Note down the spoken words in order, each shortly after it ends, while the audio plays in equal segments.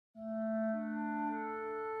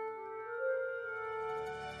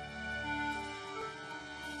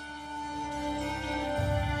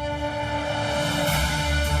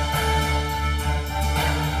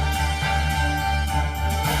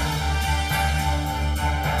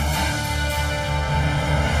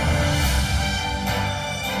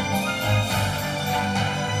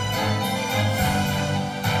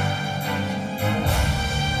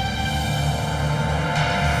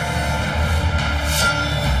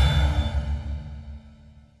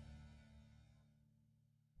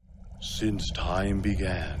Since time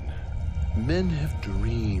began, men have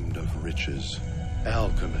dreamed of riches.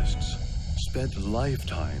 Alchemists spent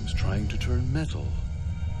lifetimes trying to turn metal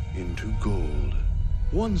into gold.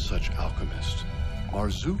 One such alchemist,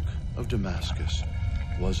 Marzuq of Damascus,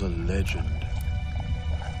 was a legend.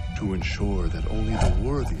 To ensure that only the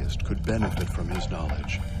worthiest could benefit from his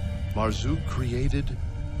knowledge, Marzuq created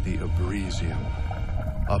the Abrasium,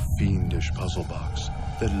 a fiendish puzzle box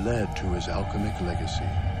that led to his alchemic legacy.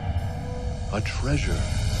 A treasure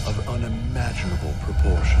of unimaginable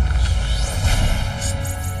proportions.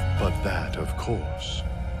 But that, of course,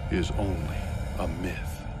 is only a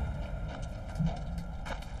myth.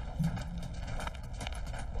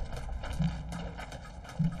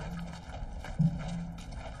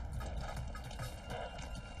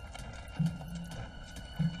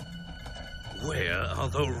 Where are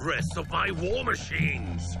the rest of my war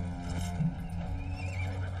machines?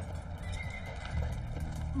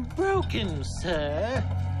 Broken, sir.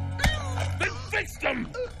 Then fix them!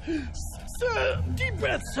 Sir, deep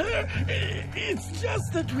breath, sir. It's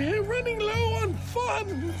just that we're running low on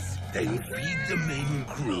funds. Then feed the main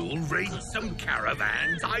crew, raid some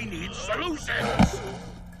caravans. I need solutions!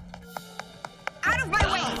 Out of my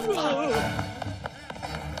way!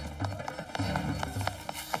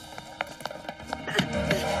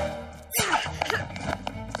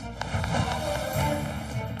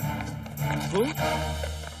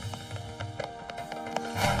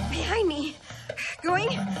 Behind me. Going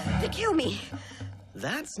to kill me.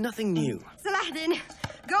 That's nothing new. Saladin,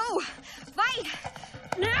 go! Fight!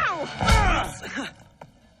 Now!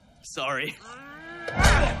 Sorry.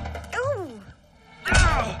 Ooh!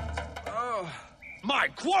 My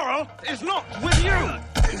quarrel is not with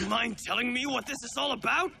you! You mind telling me what this is all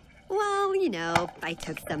about? Well, you know, I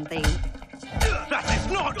took something. That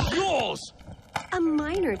is not yours! A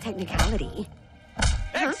minor technicality.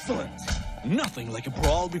 Excellent! Nothing like a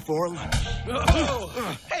brawl before lunch.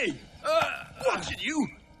 Hey! Watch it, you!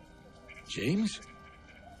 James?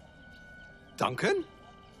 Duncan?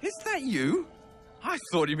 Is that you? I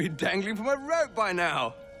thought you'd be dangling from a rope by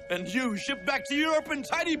now. And you shipped back to Europe in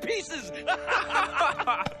tiny pieces!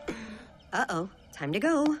 Uh-oh, time to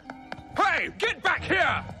go. Hey, get back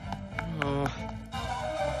here!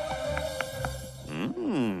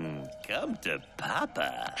 Come to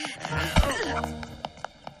Papa.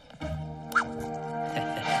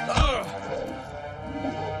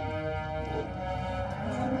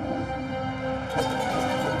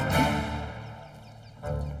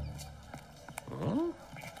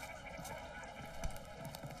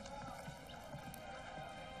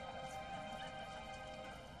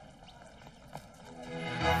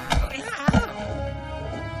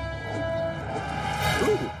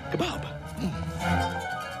 Kebab.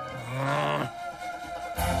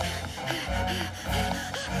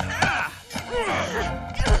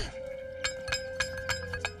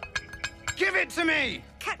 Give it to me!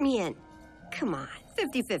 Cut me in. Come on,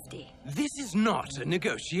 50-50. This is not a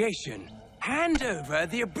negotiation. Hand over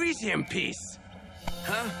the Abrasium piece.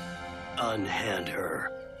 Huh? Unhand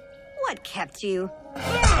her. What kept you?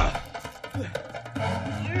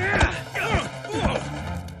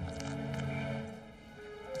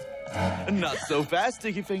 Not so fast,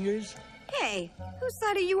 Sticky Fingers. Hey, whose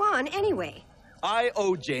side are you on anyway? I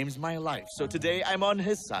owe James my life, so today I'm on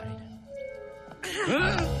his side.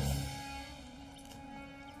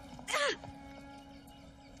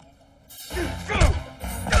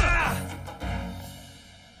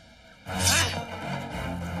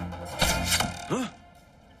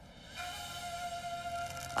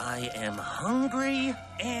 I am hungry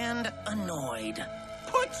and annoyed.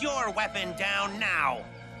 Put your weapon down now!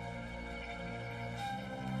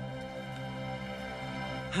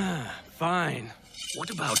 Fine. What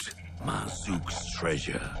about Marzuq's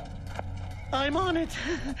treasure? I'm on it.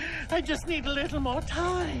 I just need a little more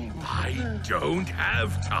time. I don't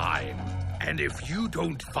have time. And if you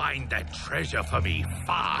don't find that treasure for me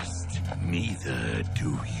fast, neither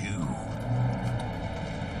do you.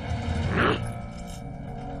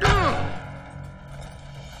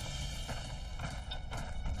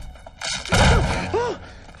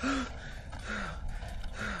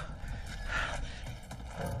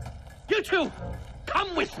 You two,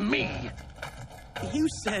 come with me. You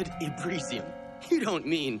said Abrasium. You don't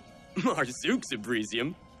mean Marzuq's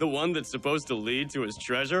Abrasium, the one that's supposed to lead to his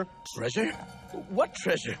treasure? Treasure? What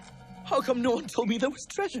treasure? How come no one told me there was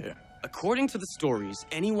treasure? According to the stories,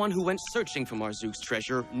 anyone who went searching for Marzuq's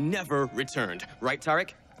treasure never returned. Right,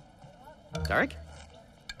 Tariq? Tariq?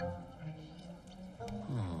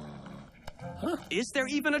 Huh? Is there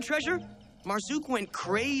even a treasure? Marzuq went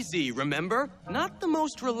crazy, remember? Not the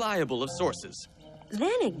most reliable of sources.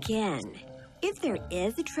 Then again, if there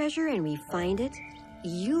is a treasure and we find it,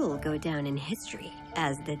 you'll go down in history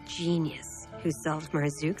as the genius who solved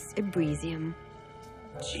Marzuq's Ebrisium.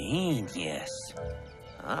 Genius.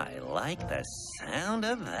 I like the sound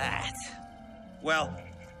of that. Well,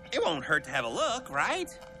 it won't hurt to have a look, right?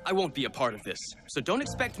 I won't be a part of this, so don't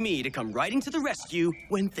expect me to come riding to the rescue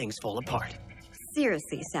when things fall apart.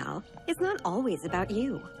 Seriously, Sal, it's not always about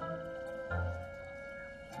you.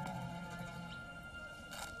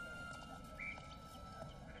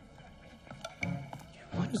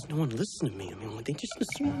 Why does no one listen to me? I mean, they just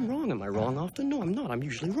assume I'm wrong. Am I wrong often? No, I'm not. I'm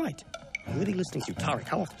usually right. I'm really listening to Tarek.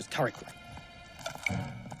 How often is Tarek right?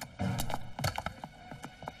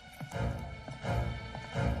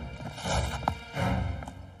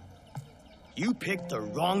 You picked the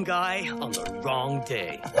wrong guy on the wrong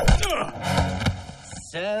day.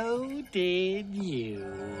 So did you.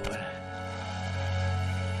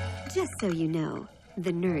 Just so you know,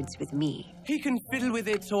 the nerd's with me. He can fiddle with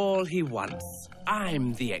it all he wants.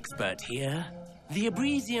 I'm the expert here. The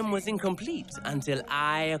Ebrisium was incomplete until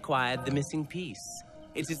I acquired the missing piece.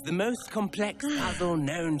 It is the most complex puzzle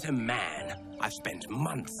known to man. I've spent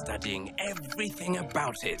months studying everything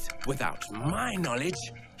about it. Without my knowledge,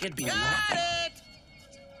 it'd be nothing.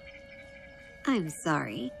 I'm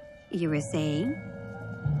sorry. You were saying?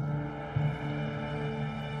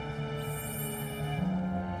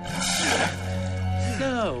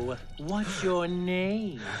 So, what's your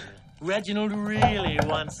name? Reginald really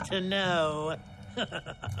wants to know.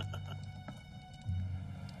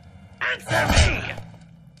 Answer me!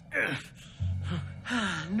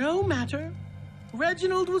 No matter.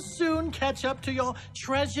 Reginald will soon catch up to your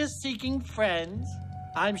treasure-seeking friends.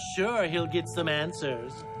 I'm sure he'll get some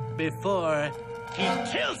answers before he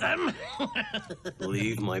kills them.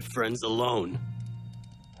 Leave my friends alone.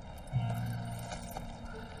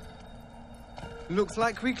 Looks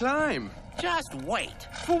like we climb. Just wait.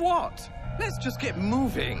 For what? Let's just get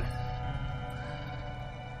moving.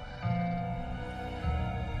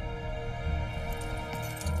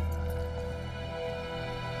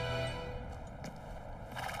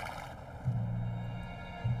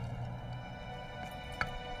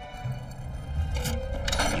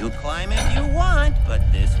 You climb if you want, but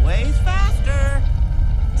this way's faster.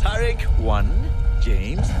 Tarek 1,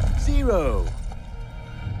 James 0.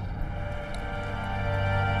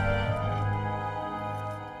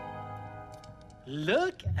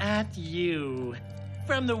 Look at you.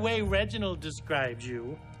 From the way Reginald described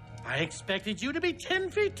you, I expected you to be 10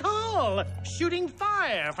 feet tall, shooting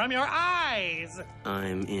fire from your eyes.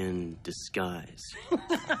 I'm in disguise.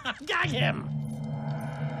 Got him!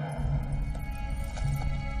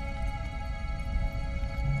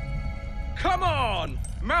 Come on!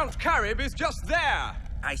 Mount Carib is just there!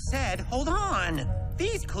 I said, hold on.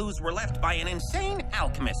 These clues were left by an insane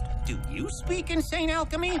alchemist. Do you speak insane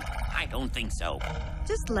alchemy? I don't think so.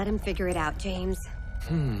 Just let him figure it out, James.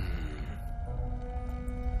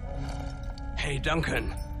 Hey,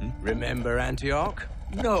 Duncan. Remember Antioch?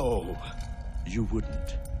 No, you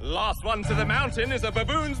wouldn't. Last one to the mountain is a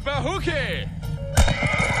baboon's bahookie!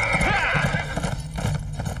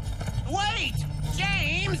 Wait!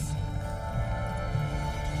 James!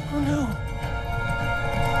 Oh no.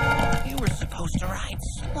 You were supposed to ride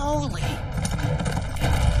slowly.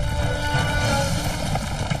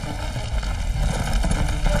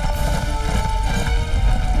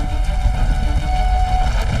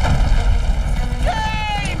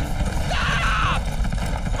 James! Stop!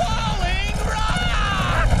 Falling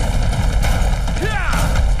rocks!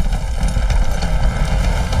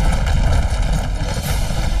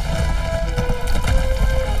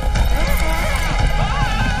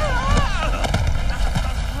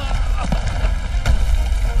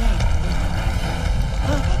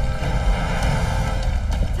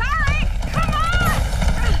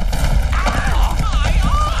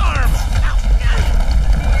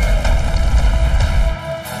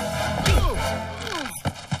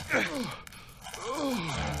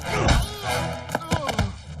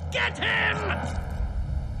 Get him!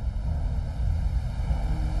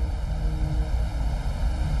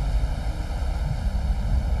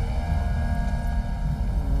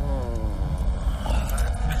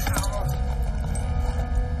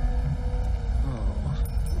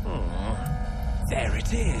 There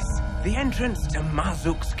it is. The entrance to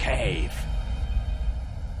Marzuq's cave.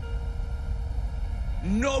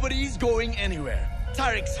 Nobody's going anywhere.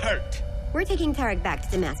 Tarek's hurt. We're taking Tarek back to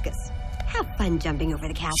Damascus. Have fun jumping over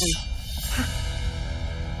the chasm.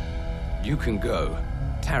 You can go.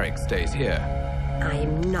 Tarek stays here. I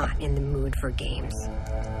am not in the mood for games.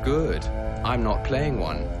 Good. I'm not playing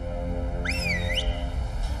one.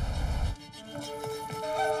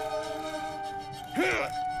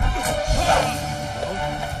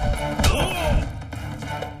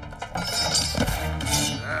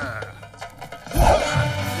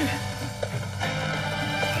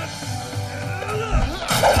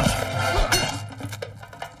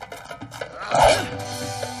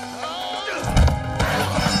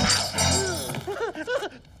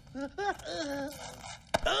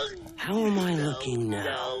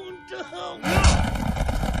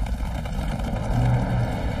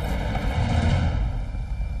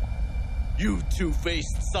 You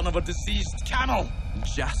two-faced son of a deceased camel!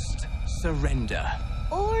 Just surrender.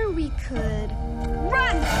 Or we could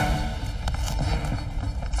run!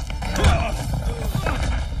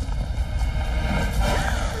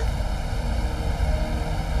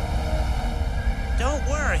 Don't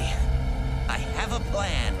worry. I have a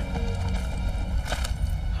plan.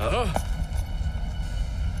 Huh?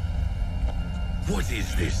 What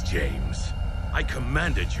is this, James? I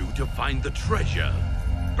commanded you to find the treasure.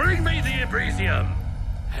 Bring me the Ebresium,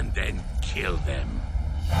 and then kill them.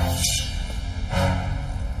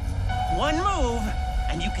 One move,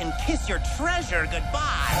 and you can kiss your treasure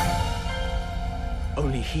goodbye.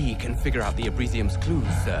 Only he can figure out the Ebresium's clues,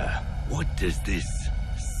 sir. What does this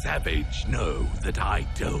savage know that I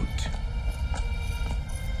don't?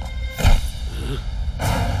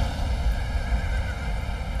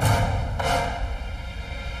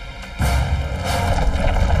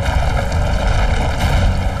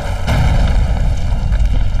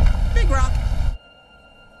 Big rock.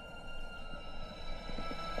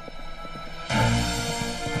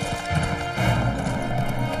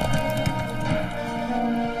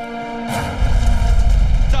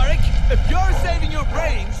 Tarek, if you're saving your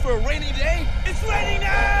brains for a rainy day, it's raining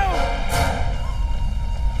now!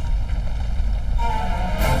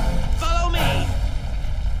 Follow me.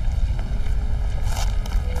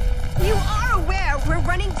 You are aware we're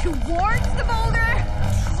running towards the boulder?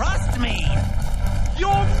 Trust me.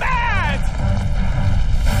 You're mad!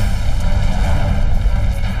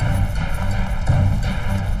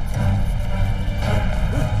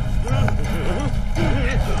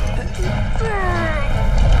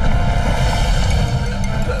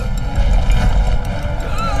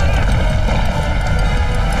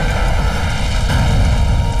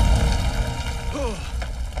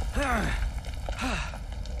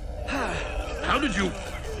 How did you...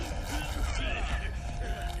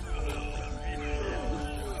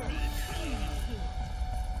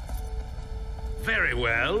 Very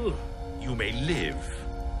well. You may live.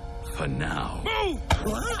 For now. Hey,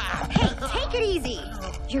 take it easy!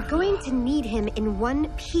 You're going to need him in one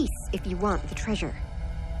piece if you want the treasure.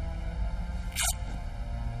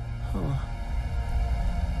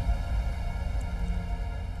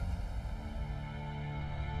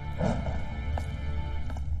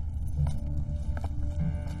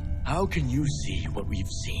 How can you see what we've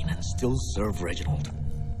seen and still serve Reginald?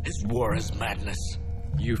 His war is madness.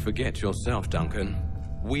 You forget yourself, Duncan.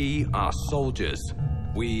 We are soldiers.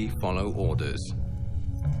 We follow orders.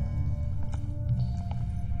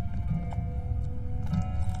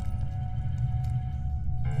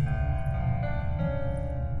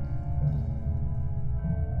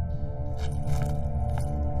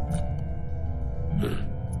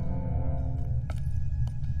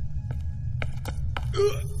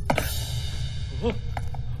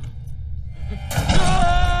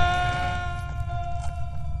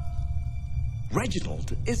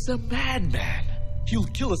 Reginald is a madman. He'll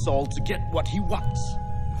kill us all to get what he wants.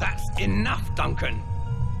 That's enough, Duncan.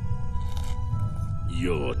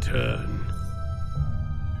 Your turn.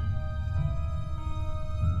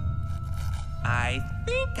 I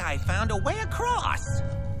think I found a way across.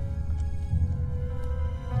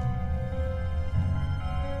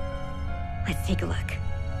 Let's take a look.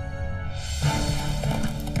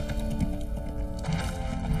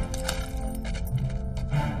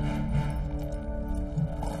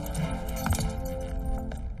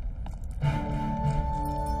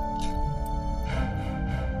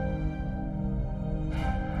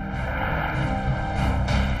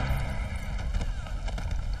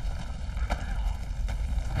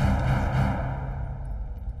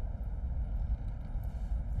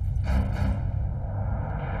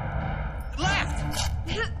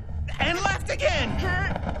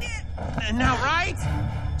 And now right?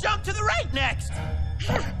 Jump to the right next!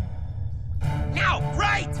 Now,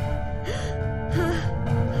 right!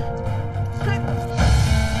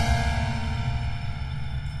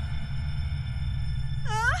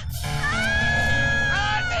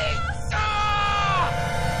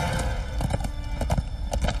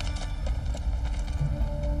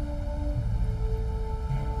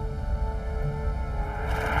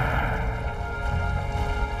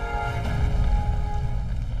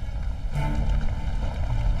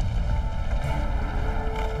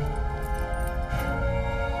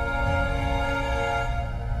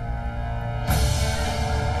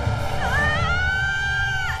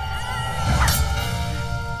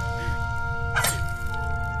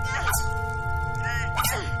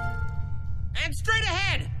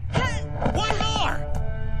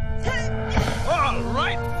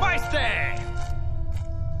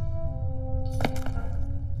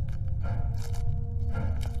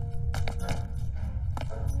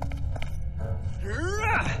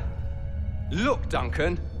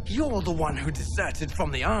 Duncan. You're the one who deserted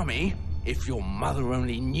from the army. If your mother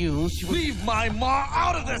only knew, she would... Leave my ma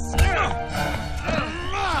out of this!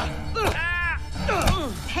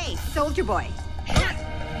 Hey, soldier boy.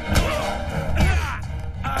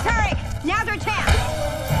 Tarek, now's our chance.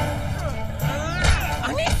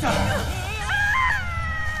 Anissa!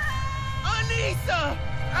 Anissa!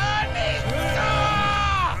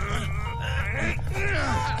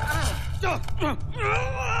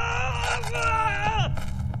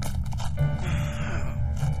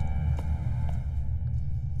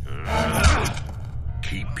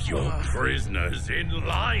 Keep your prisoners in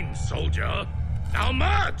line, soldier. Now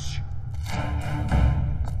march!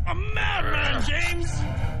 A madman, James!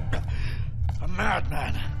 A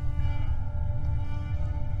madman.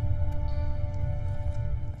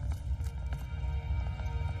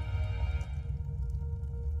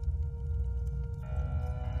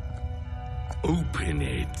 Open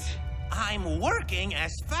it. I'm working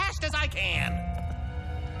as fast as I can.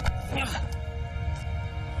 No.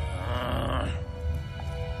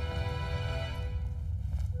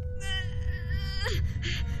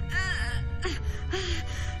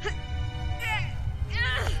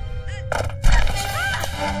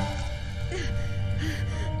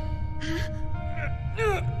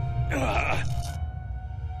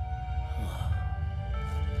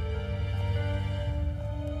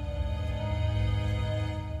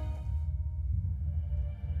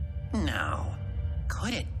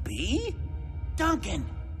 Could it be? Duncan!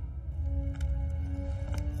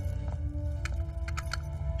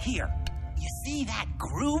 Here, you see that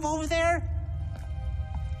groove over there?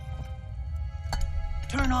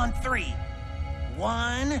 Turn on 3.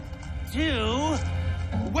 1, 2...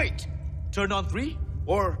 Wait! Turn on 3?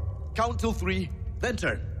 Or count till 3, then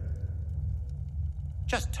turn?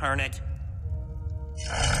 Just turn it.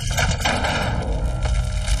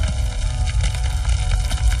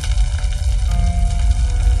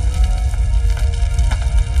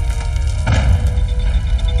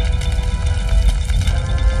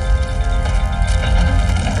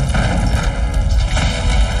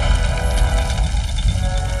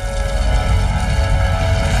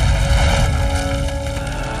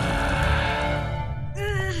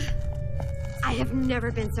 Never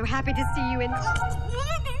been so happy to see you in...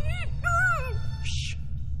 Shh.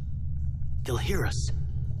 They'll hear us.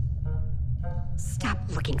 Stop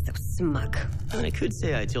looking so smug. I could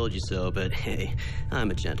say I told you so, but hey, I'm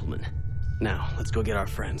a gentleman. Now, let's go get our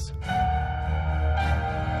friends.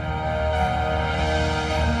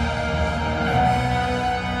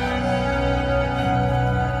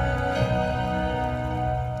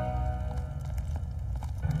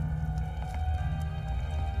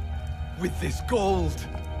 With this gold,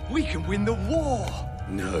 we can win the war!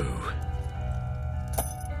 No.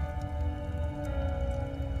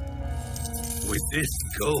 With this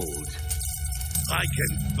gold, I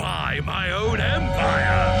can buy my own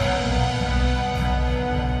empire!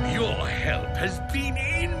 Your help has been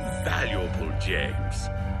invaluable, James.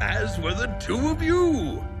 As were the two of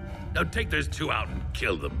you. Now take those two out and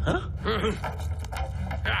kill them. Huh?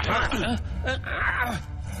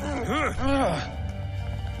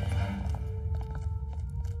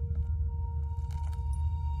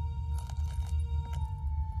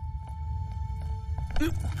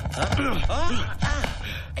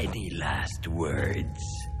 Any last words?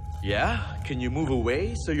 Yeah? Can you move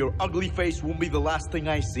away so your ugly face won't be the last thing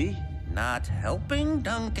I see? Not helping,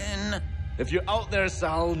 Duncan. If you're out there,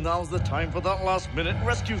 Sal, now's the time for that last-minute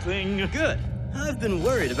rescue thing. Good. I've been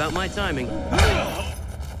worried about my timing.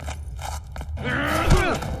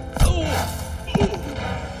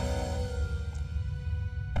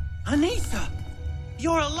 Anissa!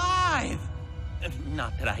 You're alive!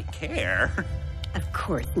 Not that I care. Of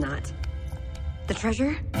course not. The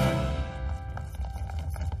treasure?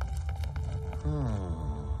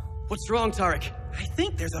 What's wrong, Tarek? I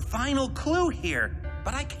think there's a final clue here,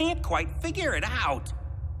 but I can't quite figure it out.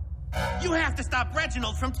 You have to stop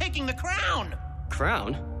Reginald from taking the crown!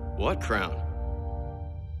 Crown? What crown?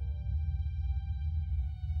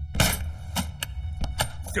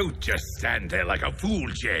 Don't just stand there like a fool,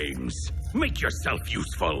 James. Make yourself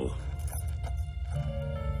useful.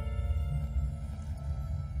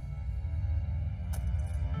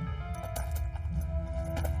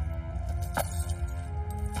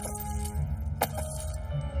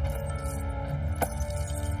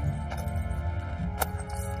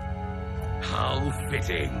 How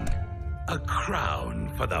fitting. A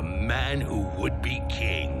crown for the man who would be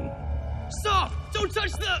king. Stop! Don't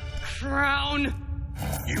touch the crown!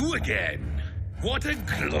 You again? What a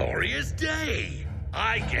glorious day!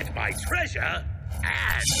 I get my treasure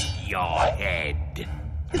and your head.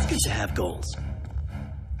 It's good to have goals.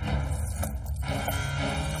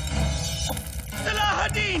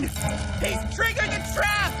 Saladin! He's triggering a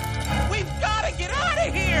trap! We've got to get out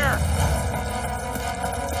of here!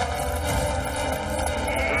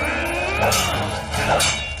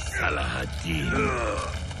 Saladin.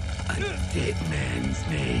 A dead man's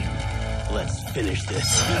name. Let's finish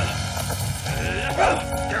this.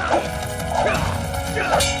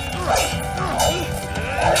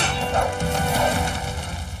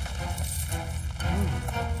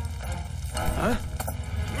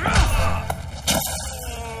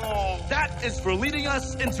 That is for leading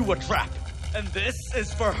us into a trap. And this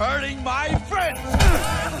is for hurting my friends.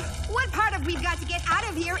 What part of we've got to get out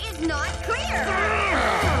of here is not clear.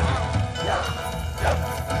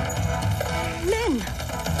 Men.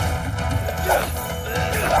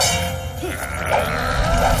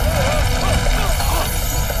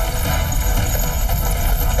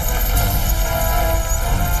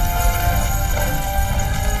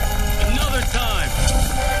 Another time!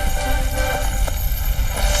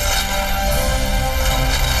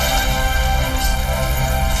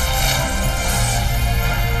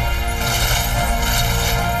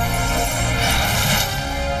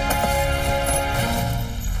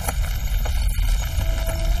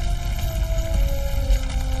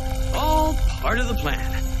 All part of the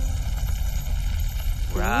plan.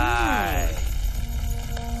 Right.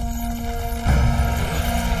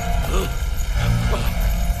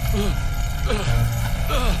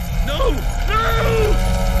 No! No!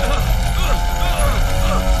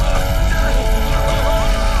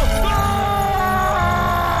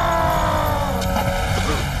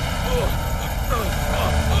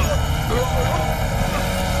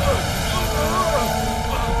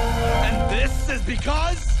 And this is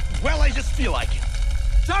because, well, I just feel like it.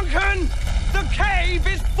 Duncan! The cave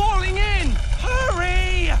is falling in!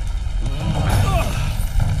 Hurry!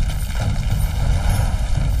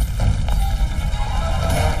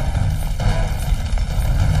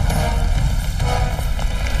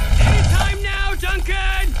 Anytime now,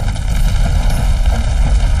 Duncan!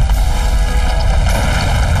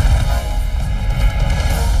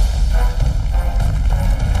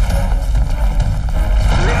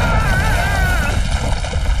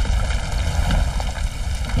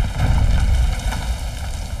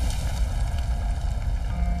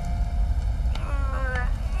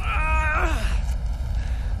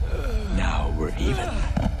 Now we're even.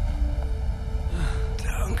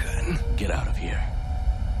 Duncan. Get out of here.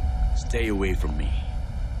 Stay away from me.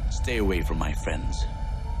 Stay away from my friends.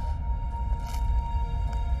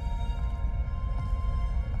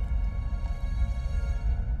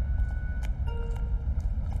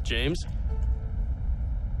 James?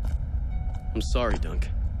 I'm sorry, Dunk.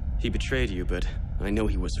 He betrayed you, but I know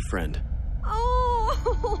he was a friend.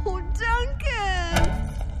 Oh, Duncan!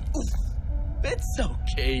 It's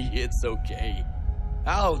okay, it's okay.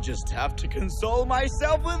 I'll just have to console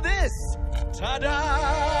myself with this.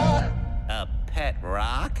 Ta-da! A pet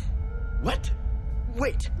rock? What?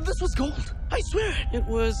 Wait, this was gold. I swear. It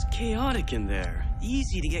was chaotic in there.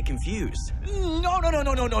 Easy to get confused. No.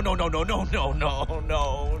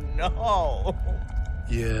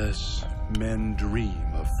 Yes, men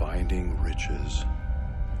dream of finding riches.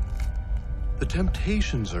 The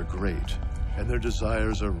temptations are great, and their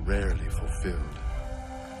desires are rarely fulfilled.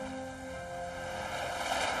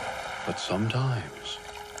 But sometimes,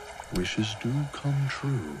 wishes do come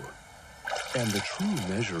true. And the true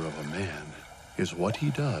measure of a man is what he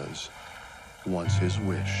does once his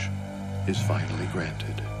wish is finally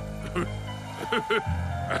granted.